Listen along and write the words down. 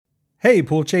Hey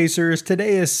Pool Chasers,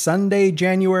 today is Sunday,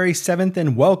 January 7th,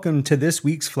 and welcome to this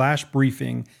week's Flash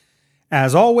Briefing.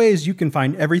 As always, you can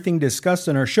find everything discussed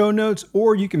in our show notes,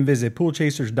 or you can visit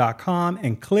poolchasers.com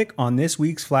and click on this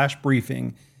week's Flash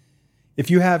Briefing.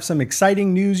 If you have some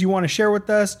exciting news you want to share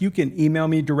with us, you can email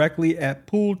me directly at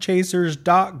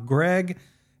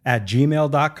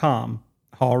poolchasers.greg@gmail.com.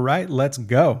 All right, let's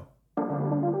go.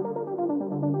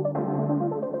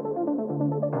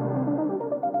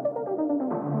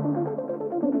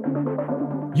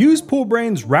 Use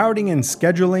PoolBrain's routing and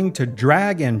scheduling to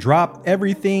drag and drop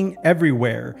everything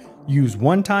everywhere. Use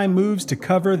one-time moves to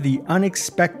cover the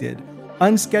unexpected.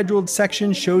 Unscheduled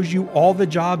section shows you all the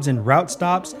jobs and route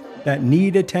stops that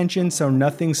need attention so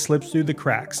nothing slips through the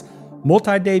cracks.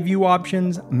 Multi-day view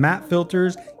options, map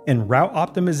filters, and route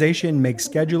optimization make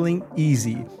scheduling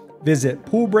easy. Visit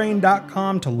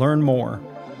poolbrain.com to learn more.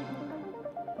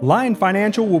 Lion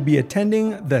Financial will be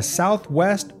attending the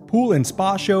Southwest Pool and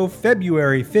Spa Show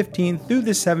February 15th through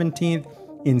the 17th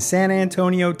in San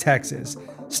Antonio, Texas.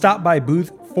 Stop by booth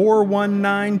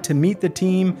 419 to meet the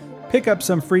team, pick up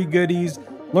some free goodies,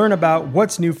 learn about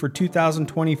what's new for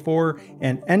 2024,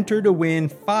 and enter to win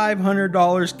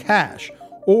 $500 cash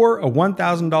or a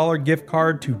 $1,000 gift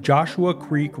card to Joshua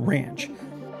Creek Ranch.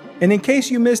 And in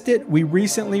case you missed it, we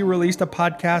recently released a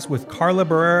podcast with Carla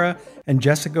Barrera and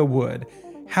Jessica Wood,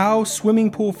 how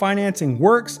swimming pool financing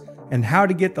works, and how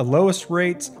to get the lowest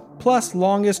rates plus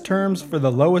longest terms for the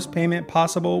lowest payment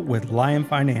possible with Lion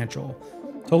Financial.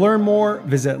 To learn more,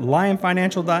 visit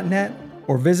lionfinancial.net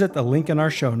or visit the link in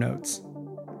our show notes.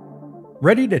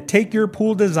 Ready to take your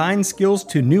pool design skills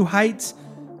to new heights?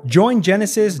 Join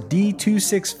Genesis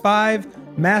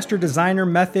D265 Master Designer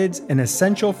Methods, an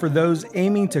essential for those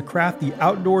aiming to craft the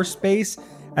outdoor space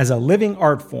as a living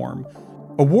art form.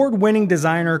 Award-winning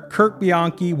designer Kirk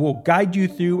Bianchi will guide you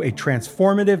through a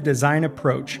transformative design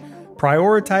approach,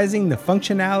 prioritizing the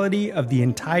functionality of the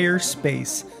entire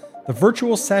space. The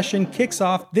virtual session kicks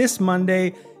off this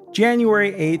Monday,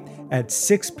 January 8th at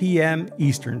 6 p.m.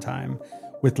 Eastern Time.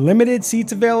 With limited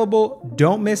seats available,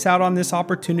 don't miss out on this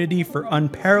opportunity for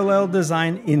unparalleled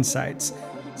design insights.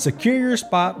 Secure your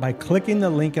spot by clicking the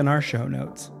link in our show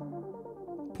notes.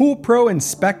 Pool Pro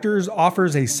Inspectors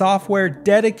offers a software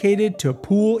dedicated to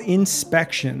pool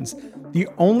inspections, the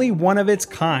only one of its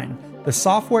kind. The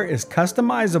software is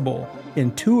customizable,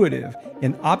 intuitive,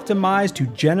 and optimized to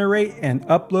generate and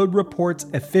upload reports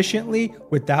efficiently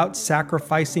without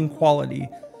sacrificing quality.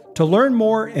 To learn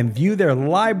more and view their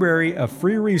library of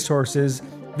free resources,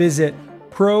 visit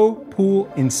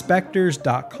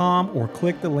propoolinspectors.com or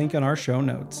click the link in our show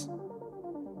notes.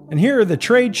 And here are the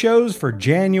trade shows for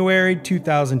January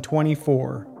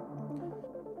 2024.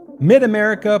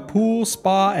 Mid-America Pool,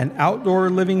 Spa, and Outdoor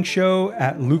Living Show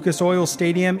at Lucas Oil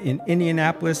Stadium in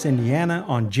Indianapolis, Indiana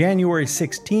on January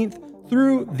 16th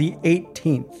through the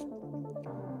 18th.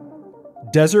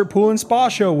 Desert Pool and Spa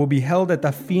Show will be held at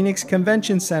the Phoenix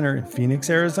Convention Center in Phoenix,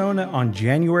 Arizona on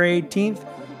January 18th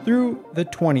through the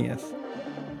 20th.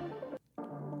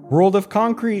 World of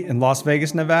Concrete in Las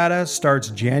Vegas, Nevada starts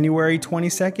January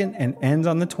 22nd and ends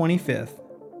on the 25th.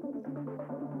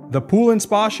 The Pool and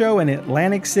Spa Show in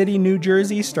Atlantic City, New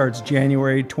Jersey starts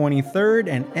January 23rd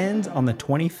and ends on the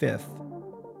 25th.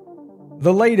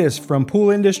 The latest from Pool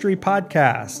Industry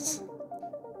Podcasts.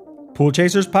 Pool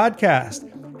Chasers Podcast,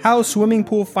 how swimming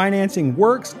pool financing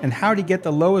works and how to get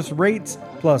the lowest rates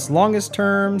plus longest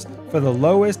terms for the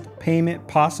lowest payment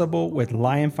possible with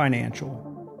Lion Financial.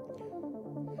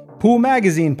 Pool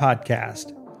Magazine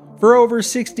Podcast. For over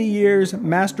 60 years,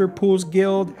 Master Pools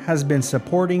Guild has been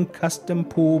supporting custom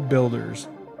pool builders.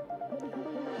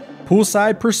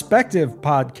 Poolside Perspective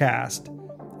Podcast.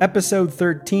 Episode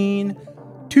 13,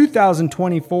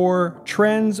 2024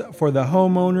 Trends for the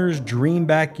Homeowner's Dream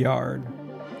Backyard.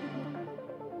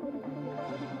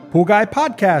 Pool Guy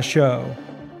Podcast Show.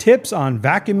 Tips on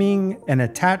vacuuming an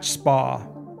attached spa.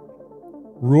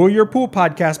 Rule Your Pool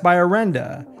Podcast by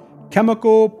Orenda.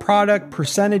 Chemical product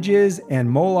percentages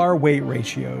and molar weight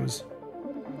ratios.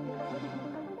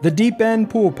 The Deep End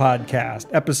Pool Podcast,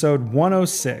 episode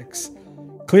 106.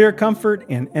 Clear Comfort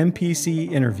and MPC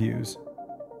interviews.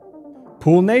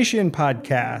 Pool Nation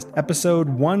Podcast, episode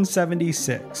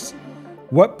 176.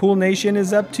 What Pool Nation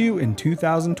is up to in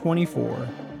 2024.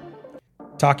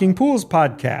 Talking Pools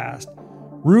Podcast.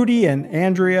 Rudy and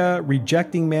Andrea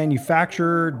rejecting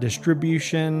manufacturer,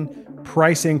 distribution,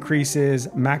 price increases,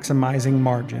 maximizing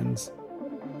margins.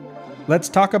 Let's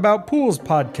Talk About Pools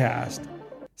Podcast.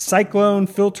 Cyclone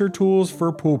filter tools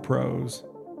for pool pros.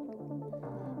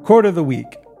 Quote of the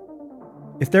week.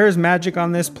 If there is magic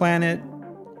on this planet,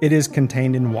 it is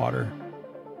contained in water.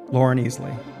 Lauren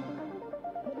Easley.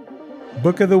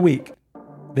 Book of the Week,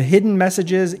 The Hidden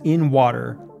Messages in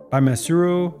Water by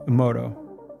Masaru Emoto.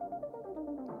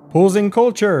 Pools and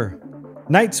Culture.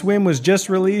 Night Swim was just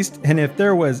released, and if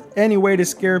there was any way to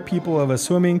scare people of a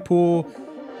swimming pool,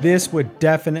 this would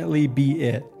definitely be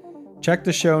it. Check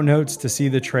the show notes to see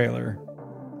the trailer.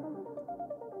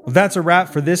 Well, that's a wrap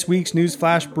for this week's News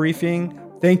Flash briefing.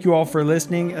 Thank you all for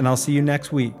listening, and I'll see you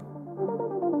next week.